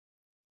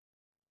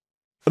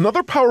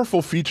Another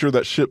powerful feature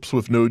that ships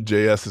with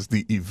Node.js is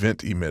the event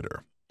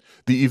emitter.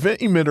 The event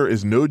emitter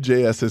is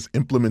Node.js's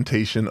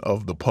implementation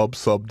of the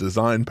pub/sub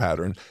design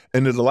pattern,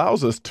 and it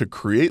allows us to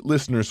create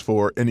listeners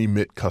for and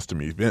emit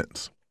custom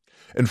events.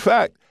 In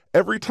fact,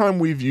 every time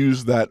we've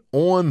used that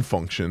on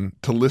function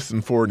to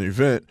listen for an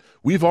event,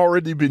 we've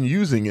already been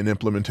using an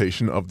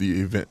implementation of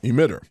the event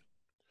emitter.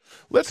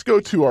 Let's go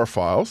to our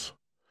files.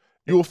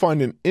 You will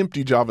find an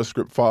empty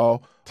JavaScript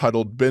file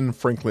titled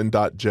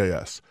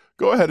benfranklin.js.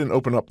 Go ahead and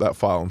open up that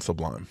file in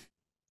Sublime.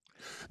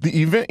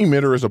 The event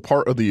emitter is a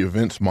part of the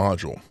events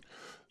module.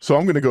 So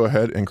I'm going to go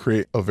ahead and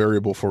create a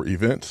variable for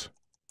events,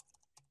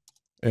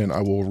 and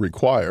I will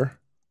require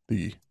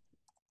the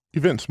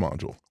events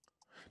module.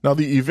 Now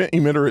the event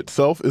emitter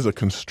itself is a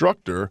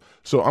constructor,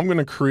 so I'm going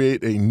to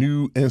create a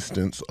new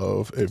instance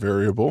of a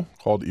variable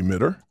called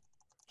emitter.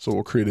 So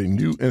we'll create a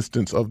new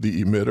instance of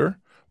the emitter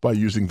by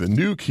using the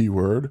new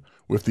keyword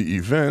with the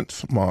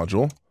events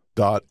module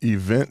dot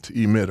event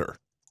emitter.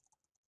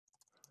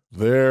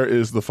 There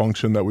is the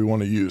function that we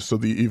want to use. So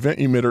the event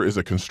emitter is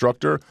a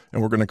constructor,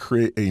 and we're going to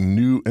create a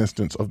new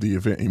instance of the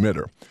event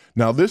emitter.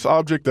 Now this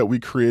object that we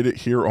created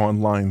here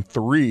on line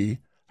 3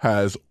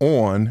 has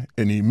on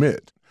and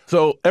emit.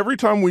 So every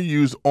time we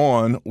use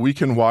on, we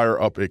can wire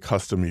up a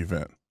custom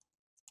event.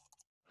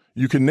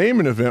 You can name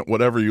an event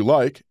whatever you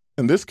like.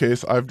 In this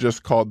case, I've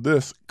just called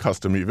this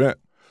custom event.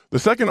 The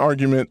second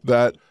argument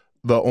that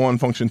the on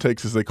function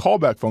takes is a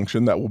callback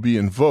function that will be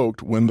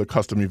invoked when the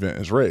custom event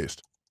is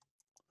raised.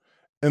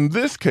 In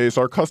this case,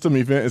 our custom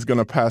event is going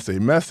to pass a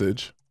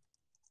message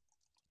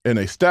and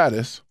a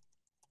status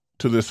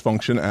to this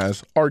function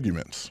as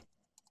arguments.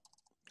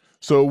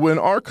 So when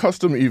our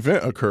custom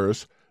event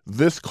occurs,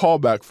 this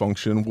callback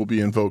function will be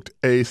invoked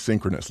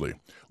asynchronously.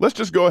 Let's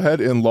just go ahead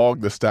and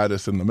log the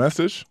status in the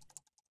message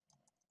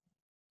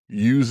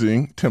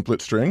using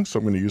template strings. So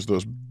I'm going to use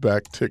those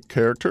backtick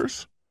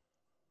characters.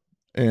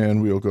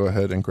 And we'll go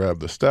ahead and grab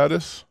the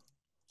status.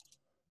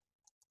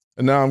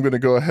 And now I'm going to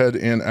go ahead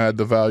and add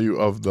the value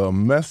of the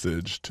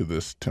message to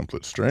this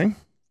template string.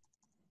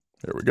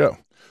 There we go.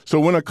 So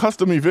when a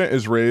custom event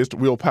is raised,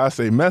 we'll pass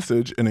a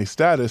message and a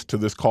status to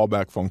this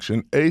callback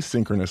function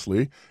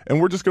asynchronously, and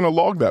we're just going to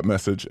log that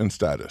message and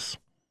status.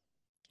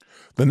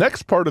 The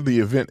next part of the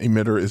event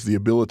emitter is the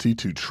ability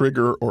to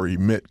trigger or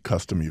emit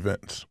custom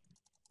events.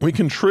 We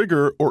can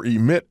trigger or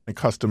emit a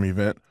custom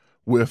event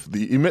with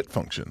the emit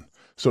function.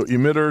 So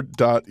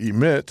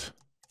emitter.emit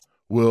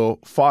will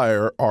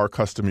fire our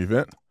custom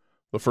event.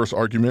 The first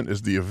argument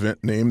is the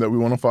event name that we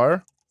want to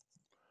fire.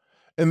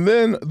 And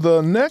then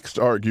the next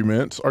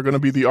arguments are going to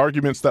be the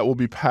arguments that will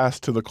be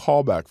passed to the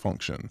callback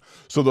function.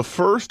 So the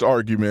first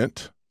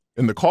argument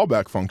in the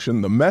callback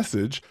function, the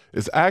message,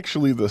 is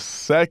actually the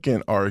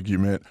second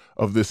argument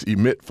of this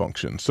emit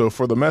function. So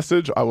for the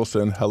message, I will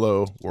send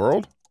hello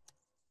world.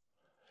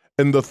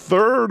 And the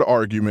third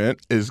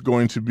argument is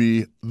going to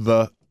be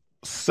the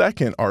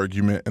second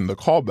argument in the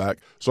callback.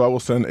 So I will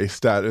send a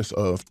status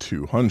of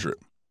 200.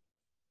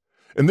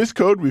 In this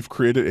code, we've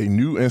created a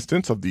new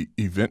instance of the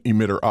event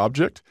emitter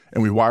object,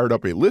 and we wired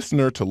up a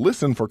listener to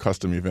listen for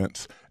custom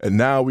events. And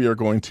now we are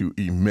going to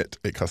emit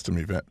a custom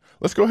event.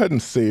 Let's go ahead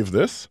and save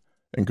this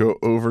and go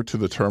over to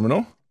the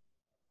terminal.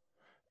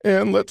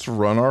 And let's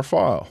run our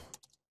file,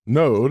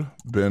 node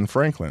Ben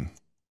Franklin.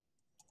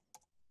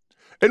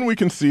 And we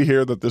can see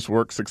here that this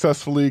works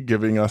successfully,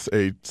 giving us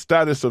a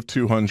status of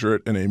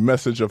 200 and a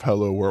message of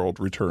hello world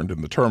returned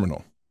in the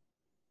terminal.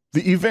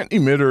 The event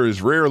emitter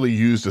is rarely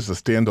used as a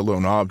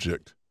standalone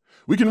object.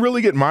 We can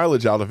really get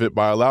mileage out of it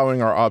by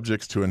allowing our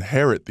objects to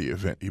inherit the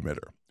event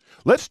emitter.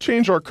 Let's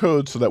change our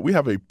code so that we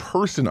have a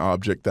person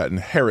object that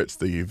inherits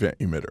the event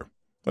emitter.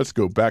 Let's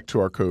go back to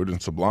our code in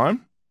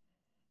Sublime.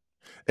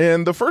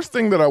 And the first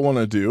thing that I want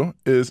to do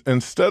is,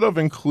 instead of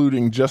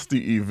including just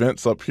the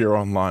events up here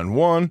on line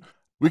 1,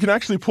 we can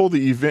actually pull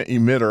the event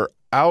emitter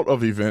out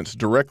of events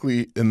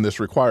directly in this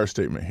require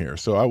statement here.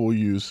 So I will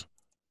use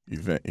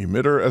event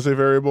emitter as a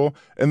variable,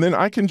 and then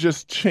I can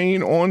just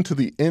chain on to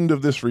the end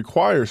of this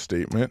require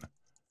statement,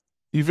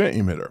 event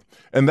emitter.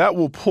 And that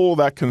will pull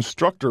that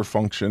constructor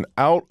function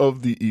out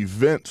of the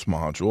events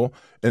module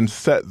and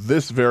set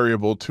this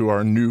variable to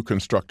our new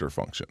constructor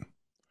function.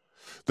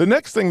 The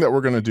next thing that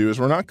we're going to do is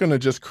we're not going to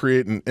just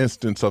create an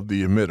instance of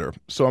the emitter.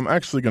 So I'm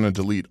actually going to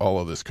delete all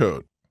of this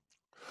code.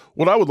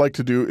 What I would like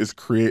to do is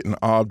create an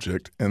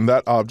object, and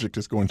that object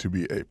is going to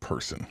be a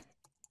person.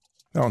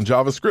 Now in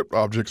JavaScript,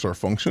 objects are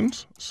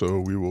functions, so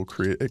we will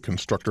create a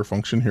constructor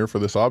function here for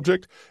this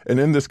object. And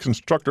in this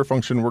constructor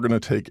function, we're going to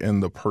take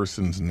in the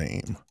person's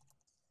name.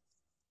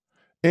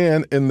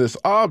 And in this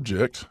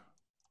object,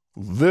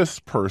 this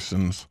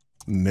person's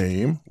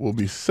name will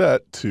be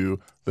set to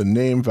the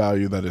name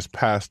value that is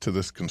passed to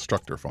this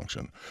constructor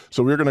function.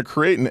 So we're going to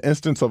create an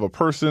instance of a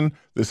person.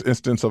 This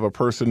instance of a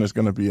person is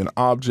going to be an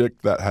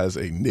object that has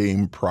a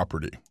name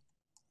property.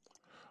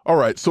 All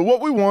right, so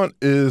what we want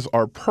is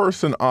our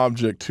person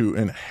object to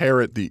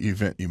inherit the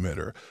event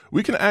emitter.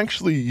 We can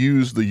actually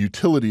use the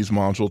utilities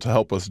module to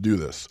help us do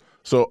this.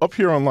 So up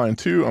here on line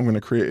 2, I'm going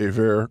to create a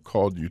var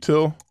called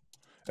util,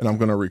 and I'm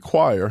going to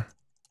require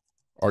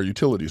our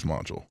utilities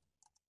module.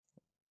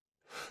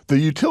 The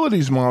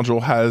utilities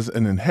module has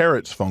an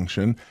inherits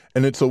function,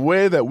 and it's a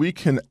way that we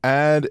can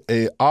add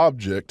an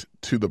object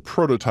to the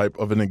prototype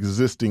of an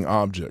existing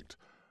object.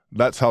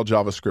 That's how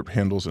JavaScript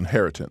handles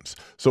inheritance.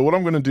 So what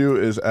I'm going to do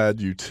is add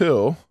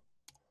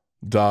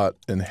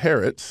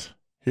util.inherits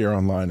here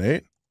on line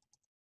 8.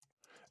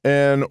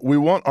 And we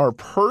want our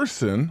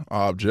person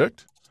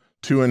object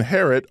to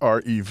inherit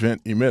our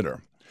event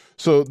emitter.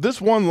 So this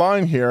one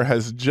line here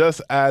has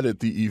just added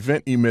the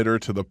event emitter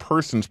to the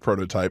person's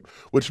prototype,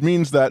 which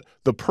means that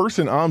the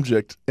person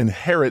object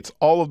inherits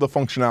all of the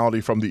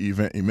functionality from the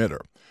event emitter.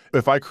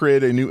 If I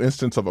create a new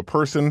instance of a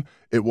person,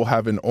 it will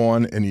have an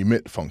on and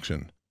emit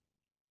function.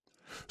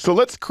 So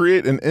let's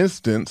create an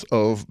instance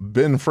of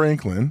Ben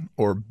Franklin,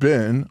 or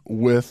Ben,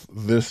 with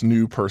this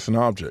new person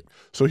object.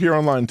 So here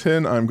on line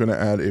 10, I'm going to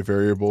add a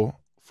variable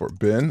for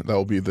Ben. That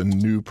will be the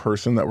new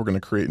person that we're going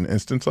to create an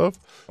instance of.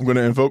 I'm going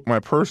to invoke my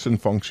person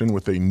function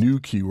with a new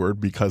keyword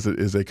because it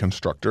is a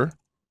constructor.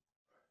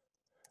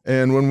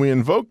 And when we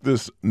invoke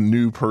this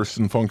new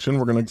person function,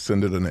 we're going to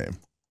send it a name.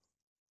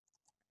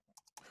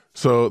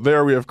 So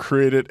there we have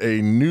created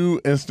a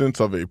new instance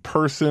of a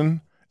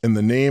person, and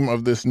the name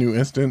of this new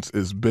instance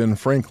is Ben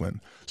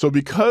Franklin. So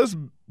because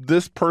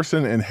this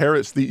person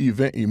inherits the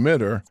event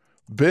emitter,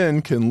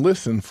 Ben can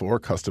listen for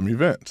custom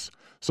events.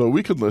 So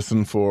we could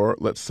listen for,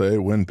 let's say,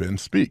 when Ben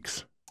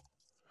speaks.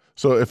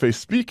 So if a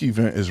speak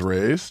event is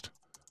raised,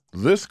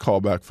 this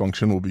callback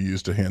function will be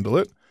used to handle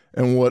it,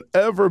 and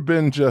whatever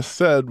Ben just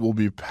said will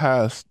be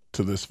passed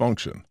to this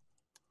function.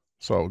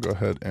 So I'll go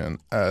ahead and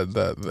add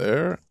that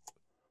there.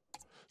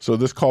 So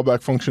this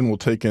callback function will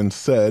take in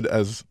said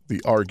as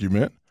the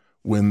argument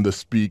when the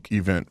speak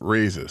event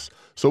raises.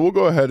 So we'll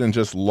go ahead and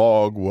just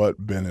log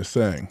what Ben is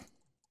saying.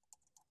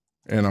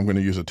 And I'm going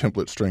to use a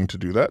template string to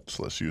do that.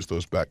 So let's use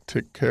those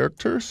backtick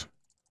characters.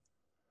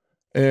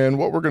 And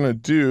what we're going to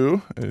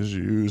do is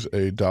use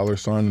a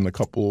 $sign and a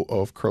couple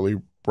of curly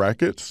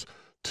brackets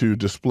to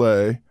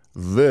display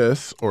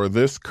this, or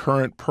this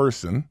current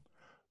person,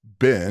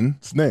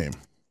 Ben's name.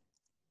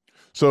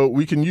 So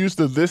we can use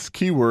the this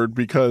keyword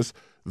because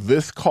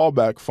this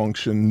callback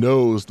function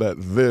knows that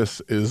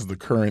this is the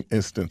current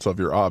instance of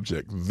your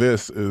object.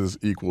 This is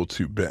equal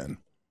to Ben.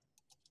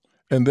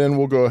 And then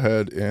we'll go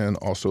ahead and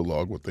also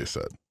log what they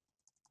said.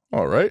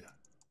 All right.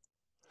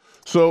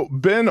 So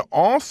Ben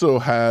also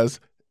has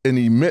an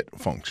emit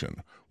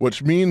function,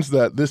 which means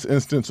that this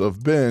instance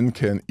of Ben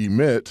can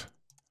emit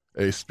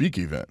a speak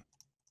event.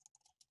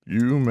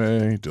 You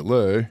may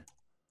delay,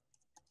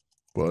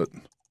 but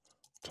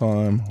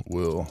time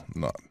will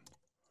not.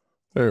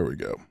 There we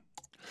go.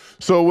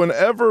 So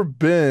whenever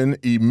Ben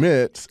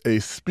emits a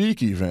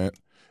speak event,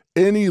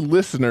 any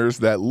listeners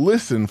that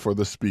listen for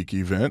the speak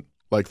event,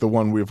 like the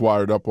one we've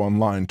wired up on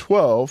line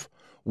 12,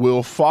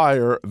 will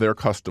fire their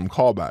custom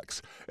callbacks.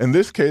 In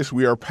this case,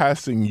 we are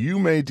passing you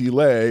may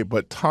delay,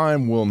 but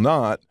time will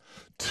not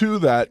to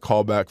that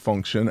callback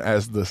function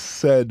as the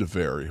said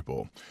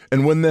variable.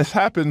 And when this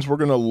happens, we're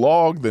going to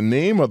log the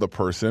name of the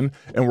person,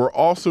 and we're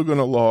also going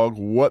to log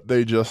what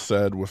they just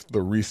said with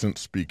the recent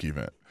speak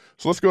event.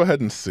 So let's go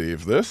ahead and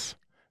save this,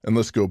 and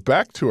let's go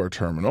back to our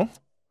terminal,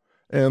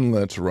 and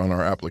let's run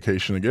our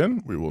application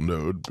again. We will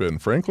node Ben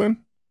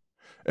Franklin.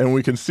 And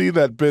we can see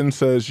that Ben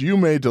says, you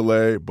may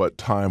delay, but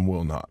time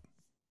will not.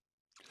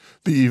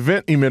 The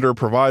event emitter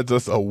provides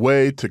us a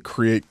way to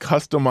create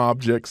custom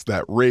objects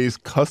that raise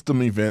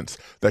custom events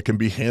that can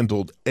be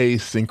handled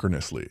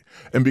asynchronously.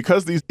 And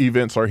because these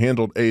events are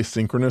handled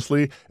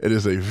asynchronously, it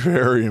is a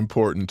very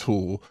important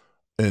tool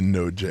in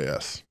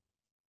Node.js.